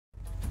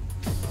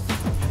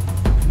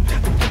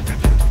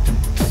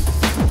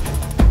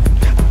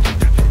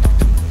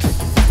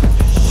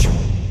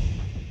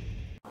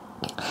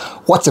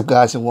What's up,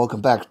 guys, and welcome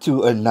back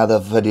to another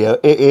video.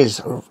 It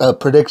is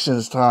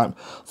predictions time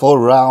for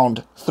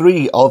round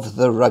 3 of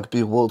the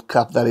Rugby World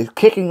Cup that is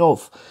kicking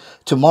off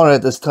tomorrow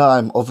at this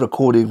time of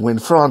recording, when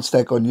France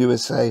take on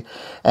USA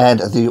and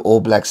the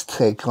All Blacks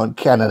take on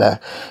Canada.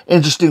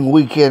 Interesting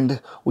weekend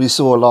we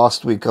saw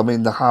last week. I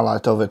mean, the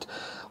highlight of it,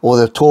 or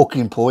the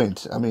talking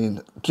point, I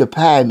mean,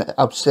 Japan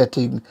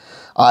upsetting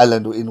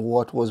Ireland in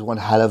what was one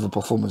hell of a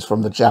performance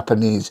from the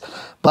Japanese.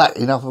 But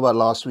enough about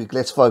last week.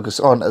 Let's focus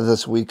on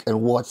this week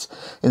and what's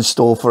in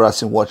store for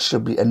us in what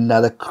should be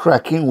another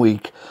cracking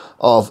week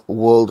of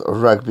World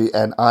Rugby.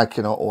 And I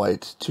cannot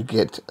wait to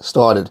get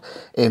started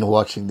in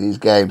watching these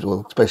games,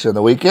 well, especially on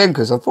the weekend,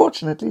 because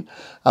unfortunately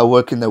I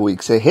work in the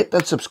week. So hit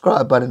that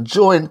subscribe button,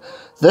 join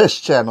this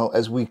channel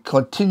as we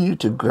continue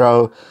to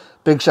grow.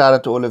 Big shout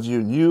out to all of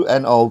you, new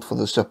and old, for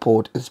the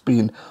support. It's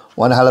been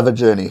one hell of a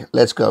journey.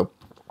 Let's go.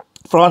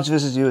 France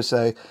versus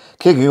USA,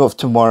 kicking off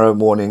tomorrow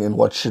morning in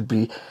what should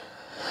be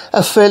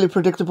a fairly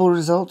predictable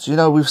result. You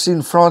know, we've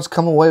seen France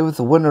come away with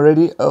the win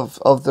already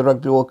of the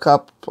Rugby World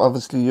Cup.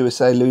 Obviously,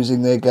 USA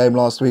losing their game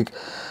last week.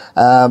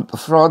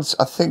 France,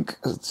 I think,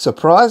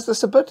 surprised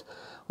us a bit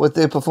with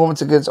their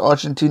performance against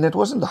Argentina. It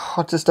wasn't the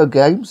hottest of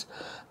games,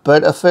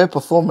 but a fair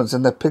performance,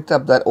 and they picked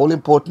up that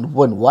all-important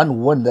win,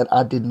 one win that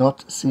I did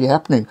not see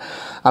happening.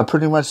 I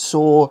pretty much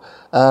saw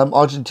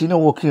Argentina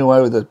walking away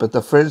with it, but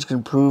the French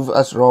can prove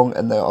us wrong,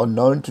 and they are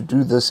known to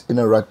do this in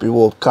a Rugby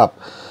World Cup.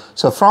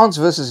 So France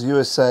versus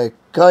USA,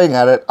 going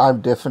at it. I'm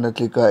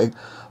definitely going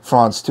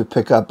France to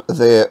pick up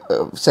their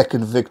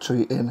second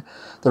victory in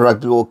the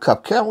Rugby World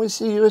Cup. Can we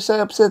see USA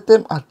upset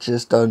them? I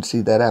just don't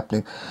see that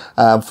happening.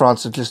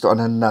 France are just on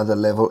another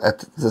level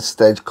at this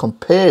stage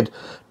compared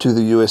to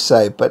the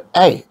USA. But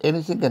hey,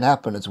 anything can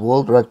happen. It's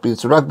World Rugby.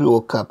 It's a Rugby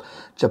World Cup.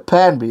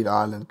 Japan beat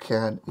Ireland.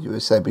 Can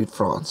USA beat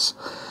France?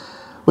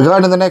 We go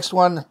into the next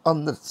one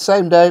on the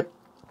same day.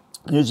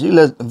 New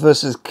Zealand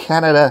versus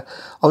Canada.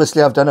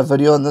 Obviously, I've done a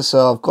video on this,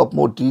 so I've got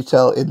more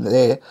detail in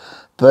there.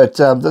 But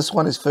this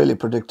one is fairly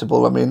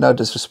predictable. I mean, no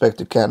disrespect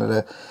to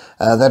Canada.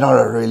 They're not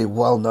a really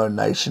well-known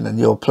nation, and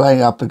you're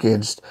playing up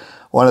against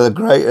one of the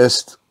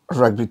greatest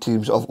rugby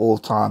teams of all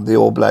time, the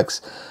All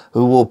Blacks,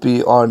 who will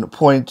be on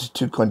point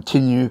to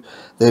continue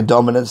their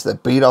dominance. They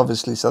beat,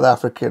 obviously, South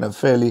Africa in a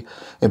fairly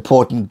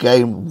important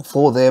game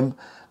for them.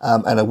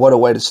 And what a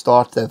way to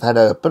start. They've had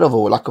a bit of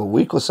a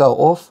week or so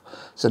off.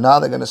 So now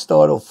they're going to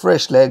start off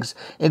fresh legs.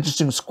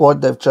 Interesting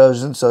squad they've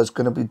chosen. So it's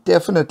going to be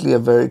definitely a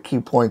very key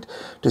point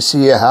to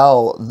see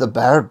how the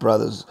Barrett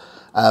brothers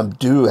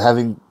do,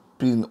 having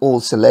been all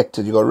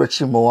selected. You've got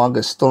Richie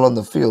Mo'unga still on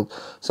the field.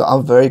 So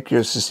I'm very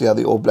curious to see how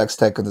the All Blacks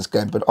take on this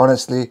game. But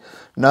honestly,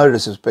 no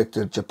disrespect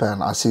to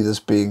Japan. I see this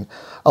being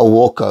a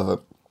walkover,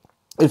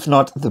 if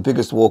not the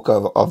biggest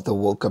walkover of the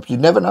World Cup. You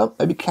never know.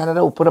 Maybe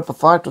Canada will put up a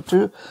fight or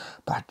two,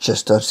 but I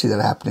just don't see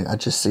that happening. I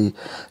just see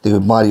the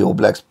mighty All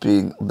Blacks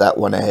being that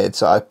one ahead.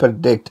 So I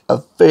predict a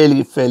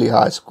fairly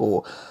high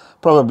score,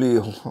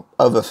 probably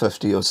over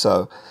 50 or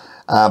so.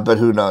 But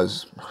who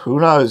knows? Who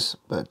knows?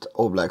 But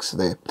All Blacks are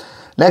there.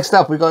 Next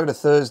up, we go to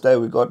Thursday.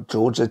 We got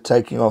Georgia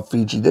taking on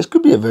Fiji. This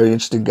could be a very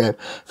interesting game.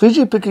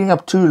 Fiji picking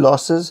up 2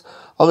 losses.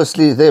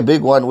 Obviously, their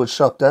big one, which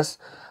shocked us,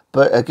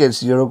 but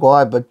against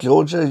Uruguay. But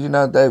Georgia, you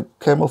know, they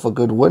came off a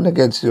good win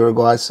against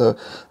Uruguay, so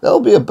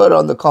they'll be a bit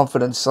on the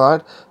confidence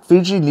side.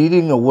 Fiji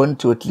needing a win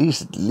to at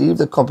least leave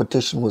the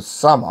competition with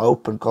some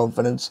hope and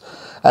confidence.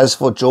 As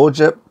for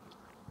Georgia,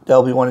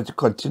 they'll be wanting to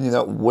continue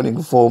that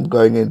winning form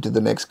going into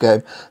the next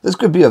game. This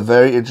could be a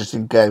very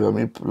interesting game. I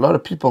mean, a lot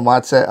of people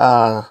might say,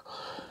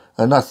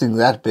 nothing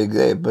that big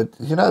there. But,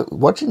 you know,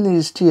 watching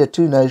these Tier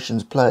 2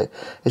 nations play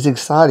is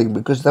exciting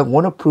because they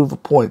want to prove a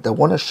point. They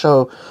want to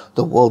show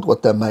the world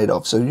what they're made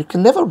of. So you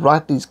can never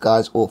write these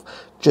guys off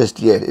just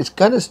yet. It's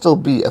going to still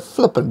be a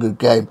flippin' good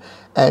game.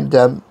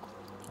 And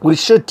we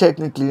should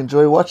technically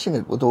enjoy watching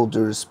it, with all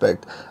due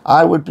respect.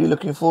 I would be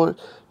looking forward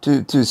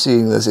to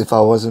seeing this if I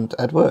wasn't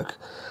at work.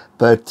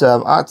 But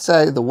I'd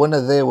say the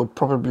winner there would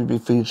probably be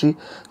Fiji.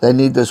 They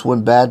need this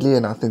win badly,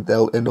 and I think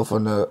they'll end off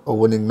on a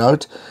winning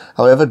note.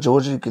 However,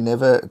 Georgia, you can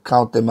never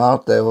count them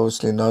out. They're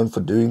obviously known for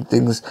doing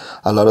things.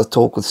 A lot of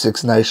talk with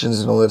Six Nations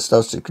and all that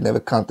stuff, so you can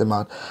never count them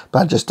out. But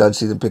I just don't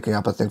see them picking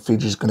up. I think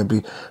Fiji's going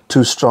to be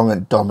too strong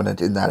and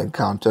dominant in that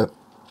encounter.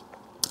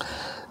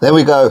 There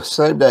we go.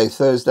 Same day,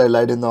 Thursday,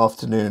 late in the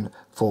afternoon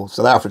for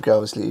South Africa,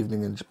 obviously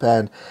evening in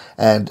Japan,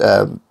 and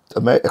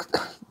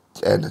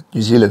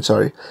New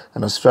Zealand,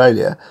 and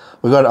Australia.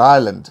 We got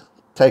Ireland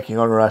taking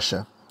on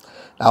Russia.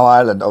 Now,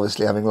 Ireland,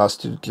 obviously having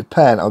lost to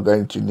Japan, are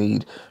going to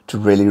need to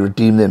really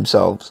redeem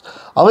themselves.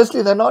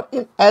 Obviously, they're not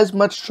in as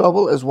much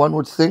trouble as one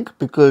would think,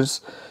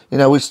 because, you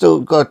know,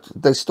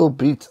 they still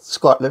beat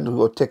Scotland,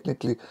 who are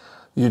technically,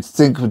 you'd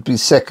think, would be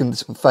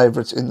second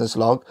favourites in this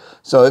log.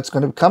 So it's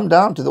going to come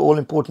down to the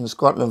all-important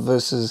Scotland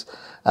versus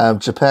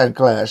Japan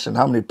clash and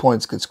how many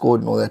points get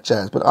scored and all that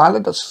jazz. But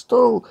Ireland are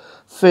still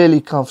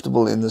fairly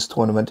comfortable in this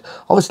tournament.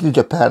 Obviously,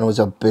 Japan was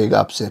a big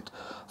upset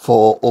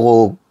for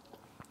all,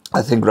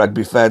 I think,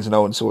 rugby fans.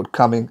 No one saw it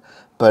coming.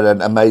 but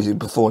an amazing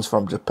performance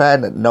from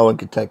Japan that no one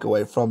can take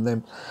away from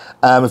them.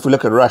 If we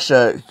look at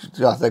Russia,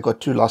 they've got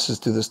 2 losses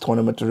to this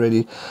tournament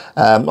already.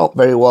 Not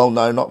very well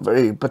known,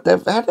 but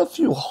they've had a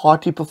few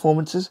hearty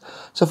performances.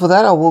 So for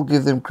that, I will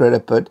give them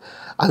credit. But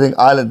I think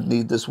Ireland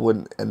need this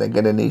win, and they're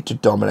going to need to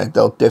dominate.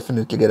 They'll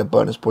definitely get a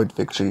bonus point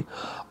victory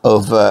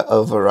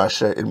over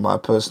Russia, in my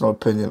personal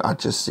opinion. I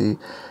just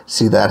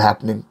see that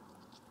happening.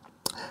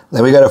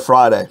 Then we go to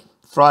Friday.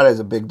 Friday's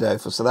a big day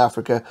for South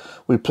Africa.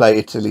 We play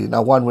Italy.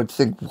 Now, one would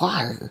think,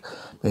 why?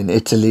 I mean,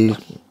 Italy,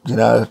 you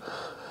know,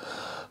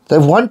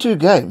 they've won 2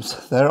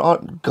 games. They're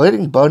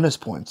getting bonus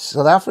points.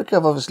 South Africa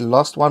have obviously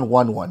lost 1,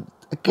 won 1.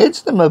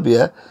 Against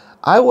Namibia,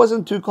 I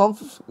wasn't too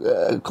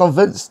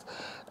convinced.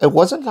 It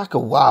wasn't like a,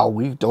 wow,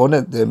 we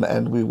dominated them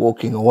and we're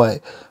walking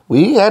away.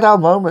 We had our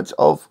moments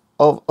of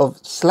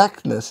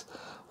slackness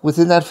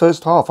within that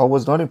first half. I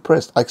was not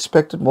impressed. I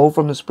expected more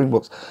from the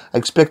Springboks. I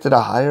expected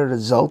a higher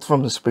result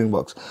from the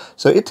Springboks.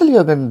 So Italy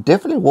are going to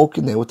definitely walk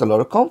in there with a lot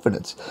of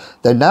confidence.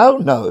 They now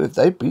know if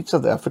they beat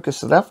South Africa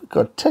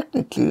are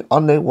technically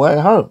on their way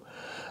home.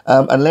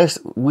 Unless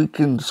we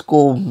can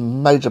score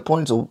major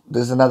points or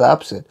there's another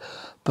upset.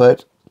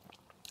 But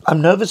I'm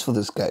nervous for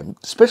this game,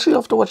 especially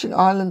after watching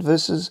Ireland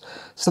versus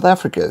South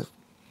Africa.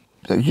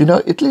 You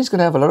know, Italy's going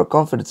to have a lot of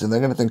confidence and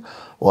they're going to think,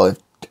 well,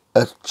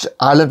 if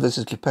Ireland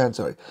versus Japan,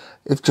 sorry.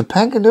 If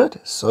Japan can do it,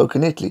 so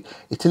can Italy.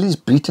 Italy's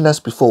beaten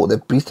us before.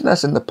 They've beaten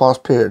us in the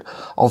past period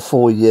on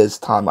 4 years'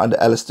 time under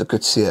Alistair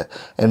Coetzee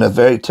in a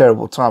very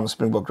terrible time of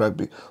Springbok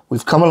rugby.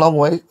 We've come a long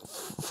way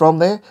from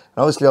there. And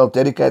obviously, I'll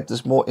dedicate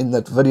this more in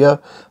that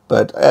video.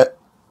 But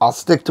I'll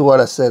stick to what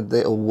I said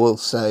there, or will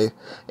say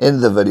in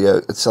the video.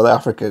 It's South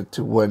Africa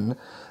to win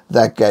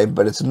that game,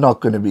 but it's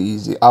not going to be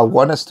easy. I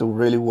want us to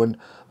really win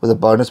with a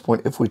bonus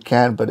point if we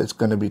can, but it's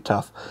going to be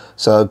tough.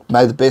 So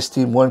may the best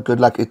team win. Good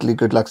luck Italy,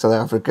 good luck South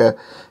Africa.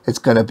 It's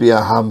going to be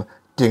a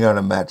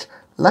humdinger match.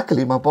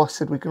 Luckily, my boss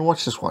said we can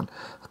watch this one.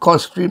 I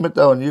can't stream it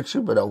though on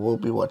YouTube, but I will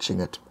be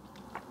watching it.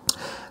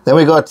 Then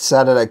we got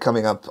Saturday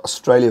coming up,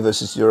 Australia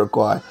versus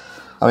Uruguay.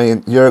 I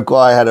mean,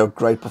 Uruguay had a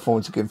great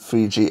performance against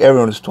Fiji.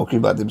 Everyone is talking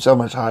about them, so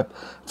much hype.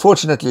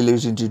 Fortunately,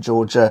 losing to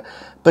Georgia.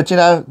 But, you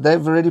know,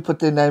 they've already put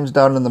their names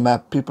down on the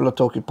map. People are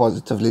talking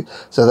positively.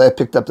 So they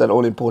picked up that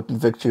all-important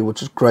victory,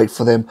 which is great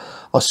for them.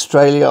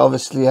 Australia,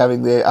 obviously,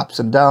 having their ups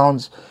and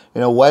downs.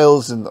 You know,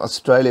 Wales and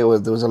Australia, where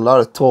there was a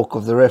lot of talk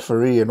of the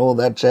referee and all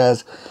that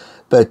jazz.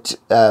 But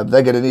they're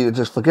going to need to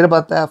just forget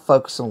about that,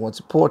 focus on what's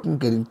important,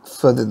 getting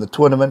further in the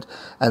tournament.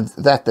 And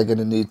that they're going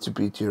to need to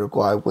beat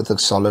Uruguay with a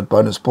solid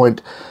bonus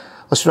point.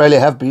 Australia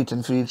have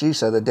beaten Fiji,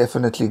 so they're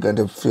definitely going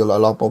to feel a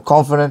lot more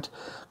confident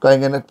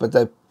going in it, but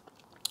they're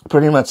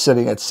pretty much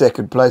sitting at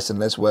second place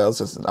unless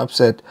Wales is an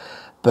upset.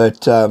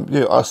 But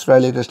you know,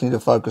 Australia just need to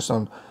focus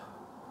on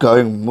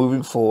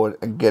moving forward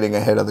and getting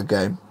ahead of the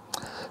game.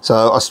 So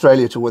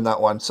Australia to win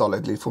that one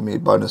solidly for me,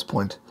 bonus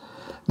point.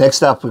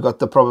 Next up, we've got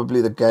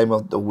probably the game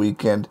of the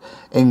weekend,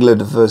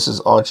 England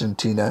versus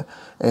Argentina.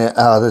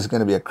 There's going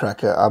to be a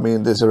cracker. I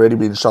mean, there's already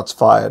been shots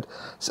fired.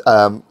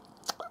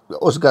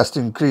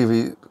 Augustin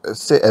Creevy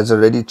has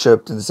already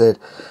chirped and said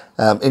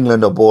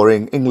England are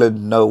boring.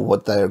 England know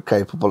what they are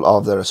capable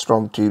of. They're a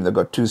strong team. They've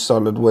got 2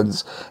 solid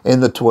wins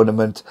in the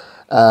tournament.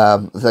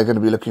 They're going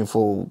to be looking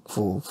for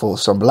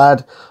some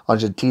blood.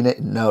 Argentina,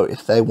 no,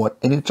 if they want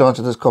any chance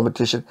of this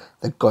competition,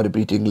 they've got to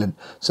beat England.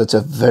 So it's a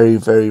very,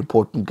 very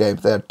important game.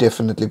 They're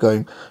definitely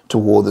going to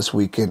war this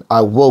weekend. I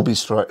will be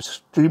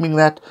streaming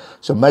that,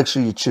 so make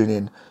sure you tune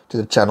in to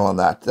the channel on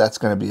that. That's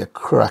going to be a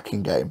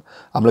cracking game.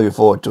 I'm looking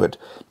forward to it.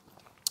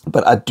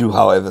 But I do,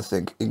 however,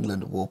 think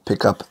England will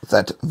pick up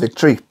that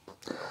victory.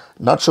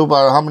 Not sure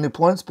by how many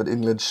points, but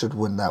England should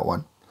win that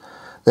one.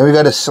 Then we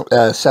go to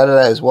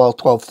Saturday as well,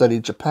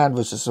 12:30, Japan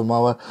versus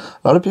Samoa.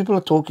 A lot of people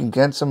are talking,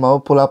 can Samoa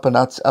pull up an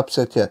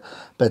upset here?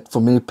 But for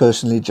me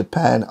personally,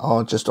 Japan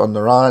are just on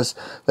the rise.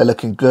 They're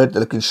looking good. They're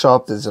looking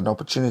sharp. There's an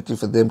opportunity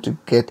for them to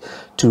get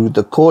to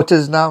the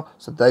quarters now.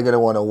 So they're going to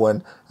want to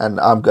win.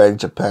 And I'm going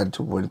Japan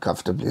to win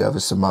comfortably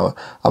over Samoa.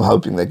 I'm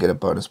hoping they get a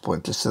bonus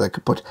point just so they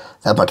can put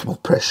that much more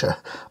pressure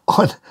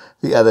on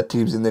the other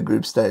teams in the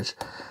group stage.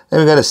 Then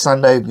we go to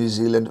Sunday, New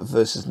Zealand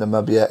versus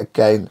Namibia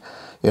again.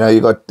 You know,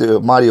 you got the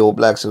mighty All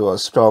Blacks, who are a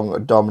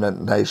strong,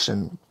 dominant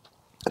nation.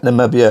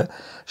 Namibia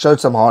showed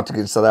some heart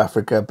against South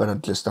Africa,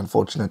 but just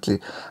unfortunately,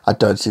 I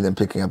don't see them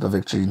picking up a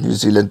victory. New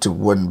Zealand to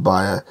win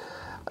by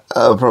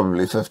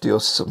probably 50 or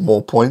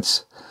more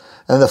points.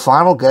 And the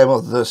final game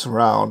of this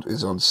round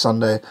is on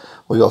Sunday.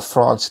 We got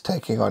France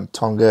taking on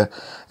Tonga.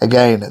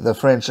 Again, the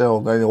French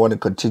are going to want to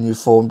continue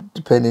form,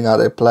 depending how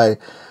they play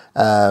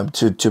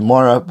to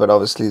tomorrow. But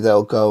obviously,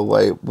 they'll go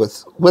away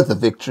with a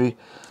victory.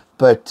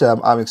 But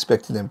I'm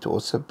expecting them to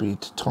also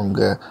beat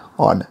Tonga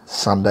on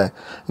Sunday.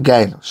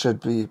 Again, should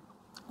be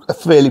a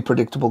fairly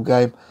predictable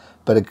game.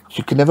 But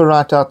you can never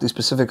write out these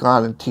Pacific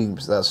Island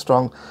teams. They're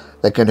strong.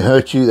 They can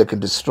hurt you. They can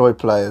destroy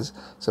players.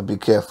 So be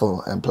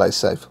careful and play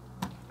safe.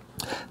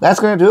 That's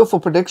going to do it for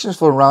predictions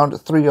for round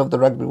 3 of the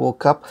Rugby World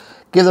Cup.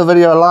 Give the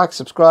video a like.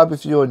 Subscribe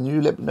if you're new.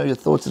 Let me know your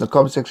thoughts in the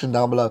comment section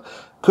down below.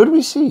 Could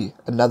we see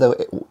another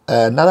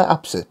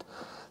upset?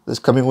 this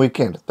coming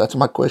weekend? That's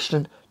my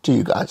question to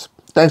you guys.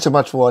 Thanks so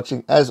much for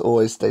watching. As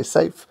always, stay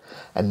safe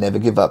and never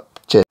give up.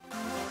 Cheers.